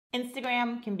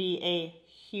Instagram can be a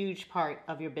huge part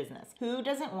of your business. Who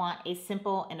doesn't want a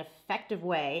simple and effective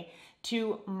way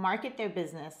to market their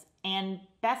business? And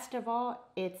best of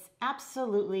all, it's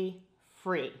absolutely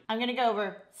free. I'm gonna go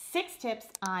over 6 tips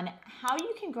on how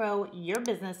you can grow your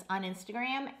business on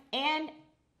Instagram and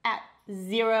at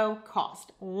zero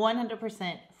cost,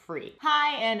 100% free.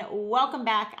 Hi, and welcome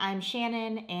back. I'm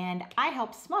Shannon, and I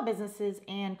help small businesses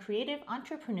and creative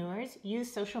entrepreneurs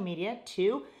use social media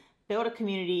to build a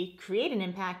community, create an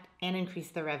impact, and increase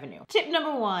their revenue. Tip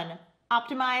number 1,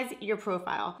 optimize your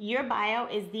profile. Your bio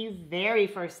is the very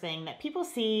first thing that people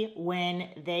see when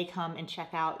they come and check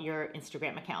out your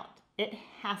Instagram account. It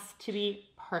has to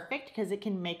be perfect because it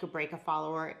can make or break a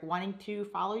follower wanting to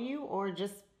follow you or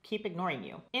just keep ignoring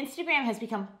you. Instagram has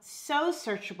become so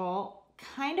searchable,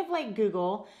 kind of like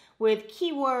Google, with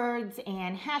keywords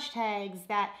and hashtags,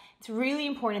 that it's really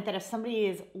important that if somebody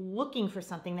is looking for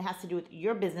something that has to do with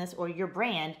your business or your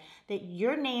brand, that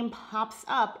your name pops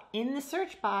up in the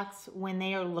search box when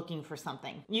they are looking for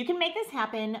something. You can make this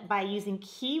happen by using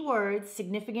keywords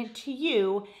significant to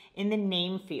you in the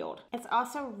name field. It's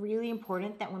also really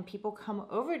important that when people come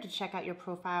over to check out your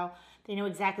profile, they know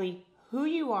exactly who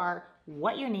you are,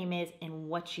 what your name is, and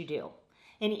what you do.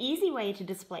 An easy way to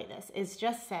display this is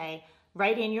just say,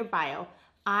 right in your bio,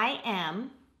 I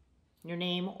am your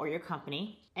name or your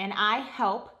company, and I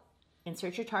help,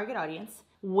 insert your target audience,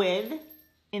 with,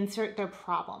 insert their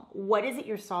problem. What is it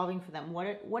you're solving for them?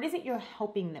 What is it you're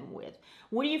helping them with?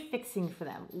 What are you fixing for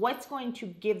them? What's going to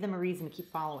give them a reason to keep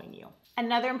following you?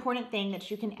 Another important thing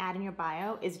that you can add in your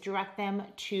bio is direct them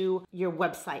to your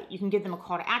website. You can give them a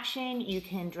call to action. You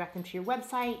can direct them to your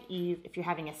website. If you're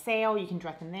having a sale, you can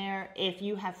direct them there. If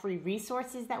you have free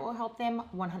resources that will help them,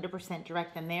 100%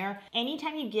 direct them there.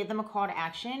 Anytime you give them a call to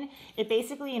action, it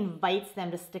basically invites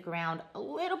them to stick around a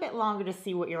little bit longer to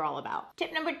see what you're all about.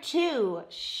 Tip number 2,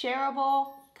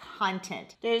 shareable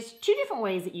content. There's 2 different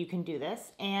ways that you can do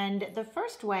this. And the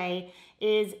first way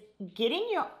is getting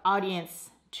your audience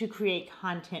to create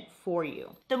content for you.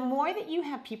 The more that you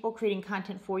have people creating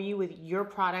content for you with your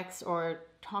products or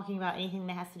talking about anything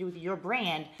that has to do with your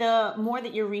brand, the more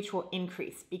that your reach will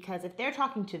increase. Because if they're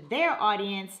talking to their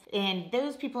audience and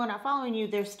those people are not following you,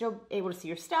 they're still able to see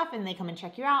your stuff and they come and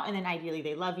check you out, and then ideally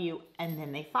they love you and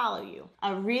then they follow you.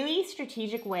 A really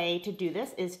strategic way to do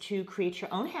this is to create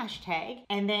your own hashtag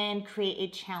and then create a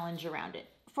challenge around it.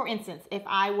 For instance, if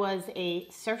I was a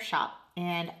surf shop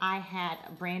and I had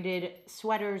branded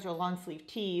sweaters or long sleeve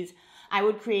tees, I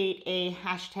would create a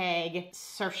hashtag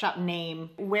surf shop name,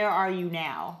 where are you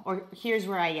now? Or here's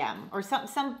where I am, or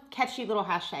some catchy little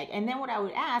hashtag. And then what I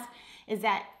would ask is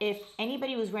that if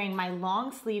anybody was wearing my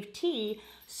long sleeve tee,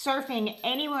 surfing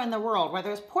anywhere in the world,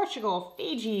 whether it's Portugal,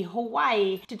 Fiji,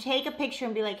 Hawaii, to take a picture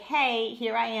and be like, hey,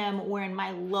 here I am wearing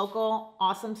my local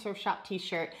awesome surf shop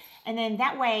t-shirt. And then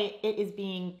that way it is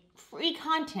being free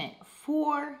content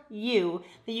for you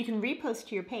that you can repost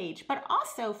to your page, but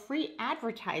also free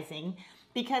advertising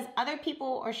because other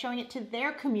people are showing it to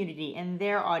their community and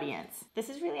their audience. This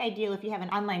is really ideal if you have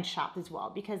an online shop as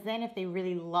well, because then if they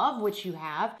really love what you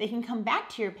have, they can come back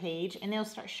to your page and they'll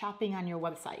start shopping on your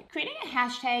website. Creating a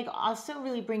hashtag also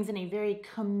really brings in a very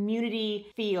community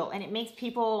feel, and it makes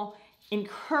people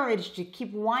encouraged to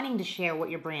keep wanting to share what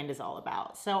your brand is all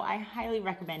about. So I highly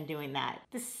recommend doing that.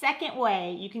 The second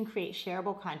way you can create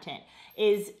shareable content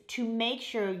is to make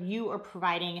sure you are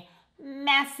providing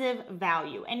massive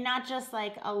value, and not just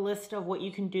like a list of what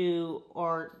you can do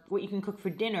or what you can cook for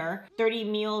dinner, 30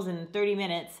 meals in 30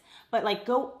 minutes, but like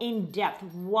go in depth.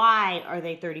 Why are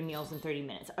they 30 meals in 30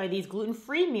 minutes? Are these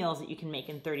gluten-free meals that you can make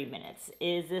in 30 minutes?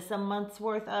 Is this a month's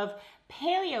worth of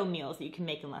paleo meals that you can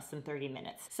make in less than 30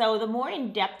 minutes? So the more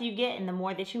in depth you get and the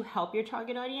more that you help your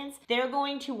target audience, they're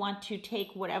going to want to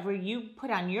take whatever you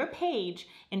put on your page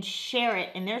and share it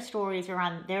in their stories or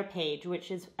on their page,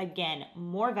 which is, again,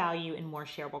 more value and more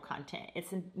shareable content.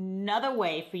 It's another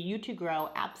way for you to grow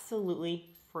absolutely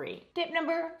free. Tip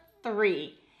number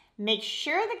 3, make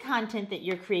sure the content that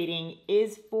you're creating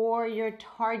is for your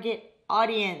target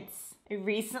audience. I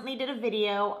recently did a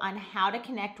video on how to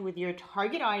connect with your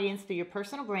target audience through your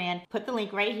personal brand. Put the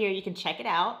link right here, you can check it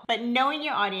out. But knowing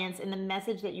your audience and the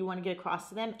message that you want to get across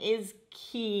to them is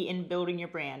key in building your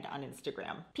brand on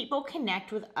Instagram. People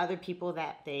connect with other people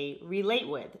that they relate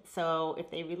with. So if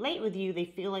they relate with you, they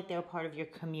feel like they're a part of your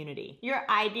community. Your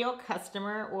ideal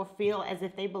customer will feel as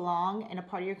if they belong and a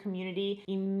part of your community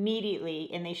immediately,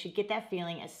 and they should get that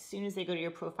feeling as soon as they go to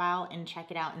your profile and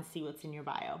check it out and see what's in your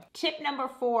bio. Tip number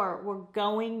 4, we're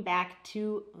going back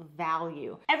to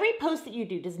value. Every post that you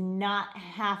do does not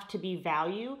have to be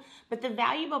value, but the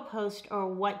valuable posts are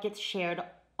what gets shared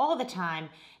all the time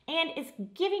And it's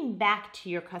giving back to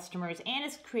your customers and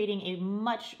it's creating a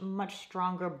much, much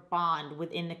stronger bond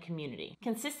within the community.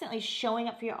 Consistently showing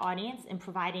up for your audience and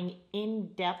providing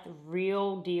in-depth,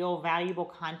 real deal, valuable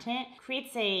content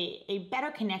creates a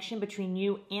better connection between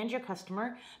you and your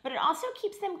customer, but it also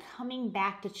keeps them coming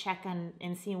back to check on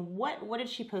and seeing what did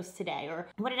she post today, or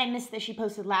what did I miss that she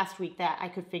posted last week that I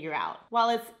could figure out. While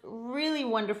it's really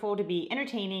wonderful to be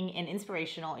entertaining and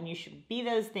inspirational, and you should be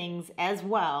those things as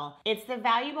well, it's the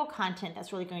valuable content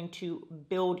that's really going to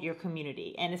build your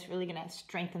community and it's really going to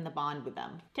strengthen the bond with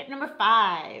them. Tip number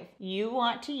 5, you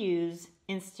want to use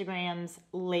Instagram's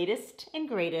latest and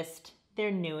greatest,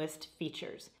 their newest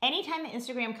features. Anytime that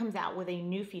Instagram comes out with a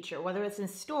new feature, whether it's in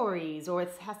stories or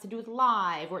it has to do with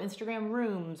live or Instagram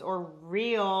rooms or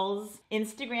reels,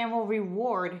 Instagram will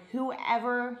reward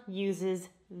whoever uses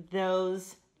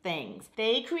those things.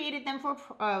 They created them for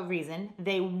a reason.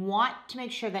 They want to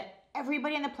make sure that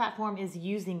everybody on the platform is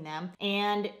using them.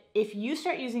 And if you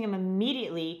start using them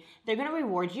immediately, they're going to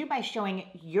reward you by showing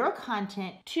your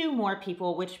content to more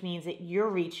people, which means that your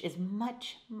reach is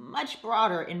much, much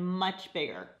broader and much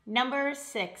bigger. Number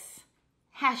 6,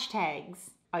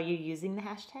 hashtags. Are you using the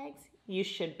hashtags? You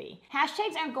should be.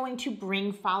 Hashtags aren't going to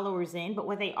bring followers in, but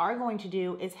what they are going to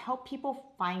do is help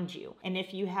people find you. And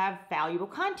if you have valuable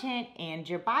content and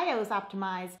your bio is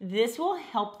optimized, this will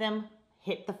help them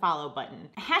hit the follow button.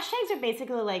 Hashtags are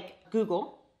basically like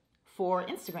Google for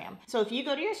Instagram. So if you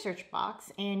go to your search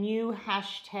box and you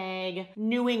hashtag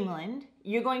New England,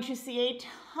 you're going to see a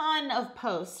ton of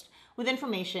posts with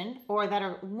information or that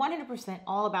are 100%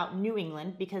 all about New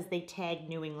England because they tag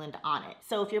New England on it.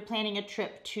 So if you're planning a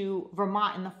trip to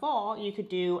Vermont in the fall, you could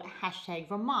do hashtag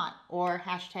Vermont or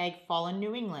hashtag Fall in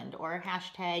New England or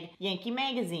hashtag Yankee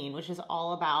Magazine, which is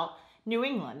all about New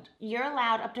England. You're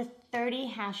allowed up to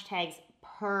 30 hashtags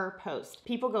per post.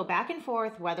 People go back and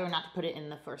forth whether or not to put it in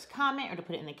the first comment or to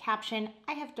put it in the caption.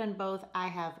 I have done both. I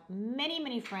have many,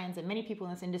 many friends and many people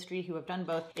in this industry who have done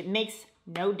both. It makes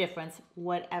no difference.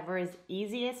 Whatever is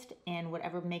easiest and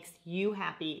whatever makes you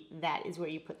happy, that is where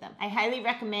you put them. I highly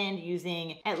recommend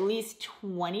using at least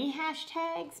 20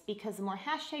 hashtags because the more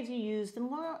hashtags you use, the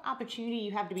more opportunity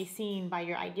you have to be seen by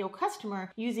your ideal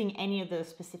customer using any of those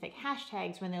specific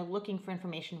hashtags when they're looking for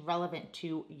information relevant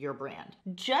to your brand.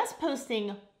 Just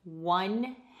posting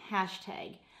one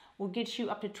hashtag will get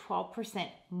you up to 12%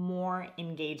 more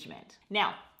engagement.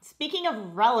 Now, speaking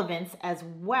of relevance as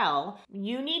well,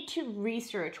 you need to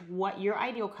research what your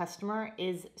ideal customer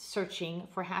is searching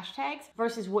for hashtags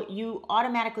versus what you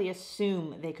automatically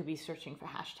assume they could be searching for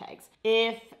hashtags.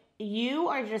 If you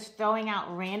are just throwing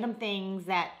out random things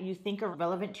that you think are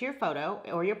relevant to your photo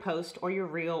or your post or your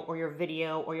reel or your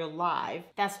video or your live,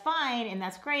 that's fine and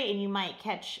that's great and you might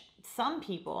catch some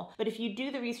people, but if you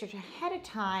do the research ahead of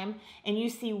time and you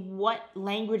see what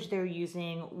language they're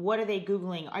using, what are they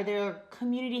Googling, are there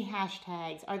community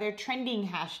hashtags, are there trending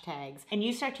hashtags, and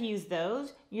you start to use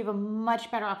those, you have a much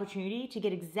better opportunity to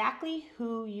get exactly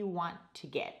who you want to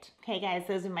get. Okay guys,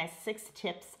 those are my 6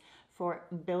 tips for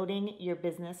building your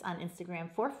business on Instagram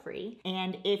for free.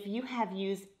 And if you have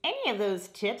used any of those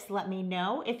tips, let me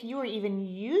know. If you are even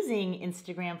using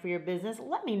Instagram for your business,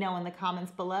 let me know in the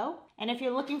comments below. And if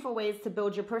you're looking for ways to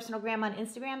build your personal brand on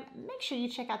Instagram, make sure you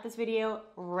check out this video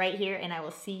right here and I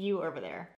will see you over there.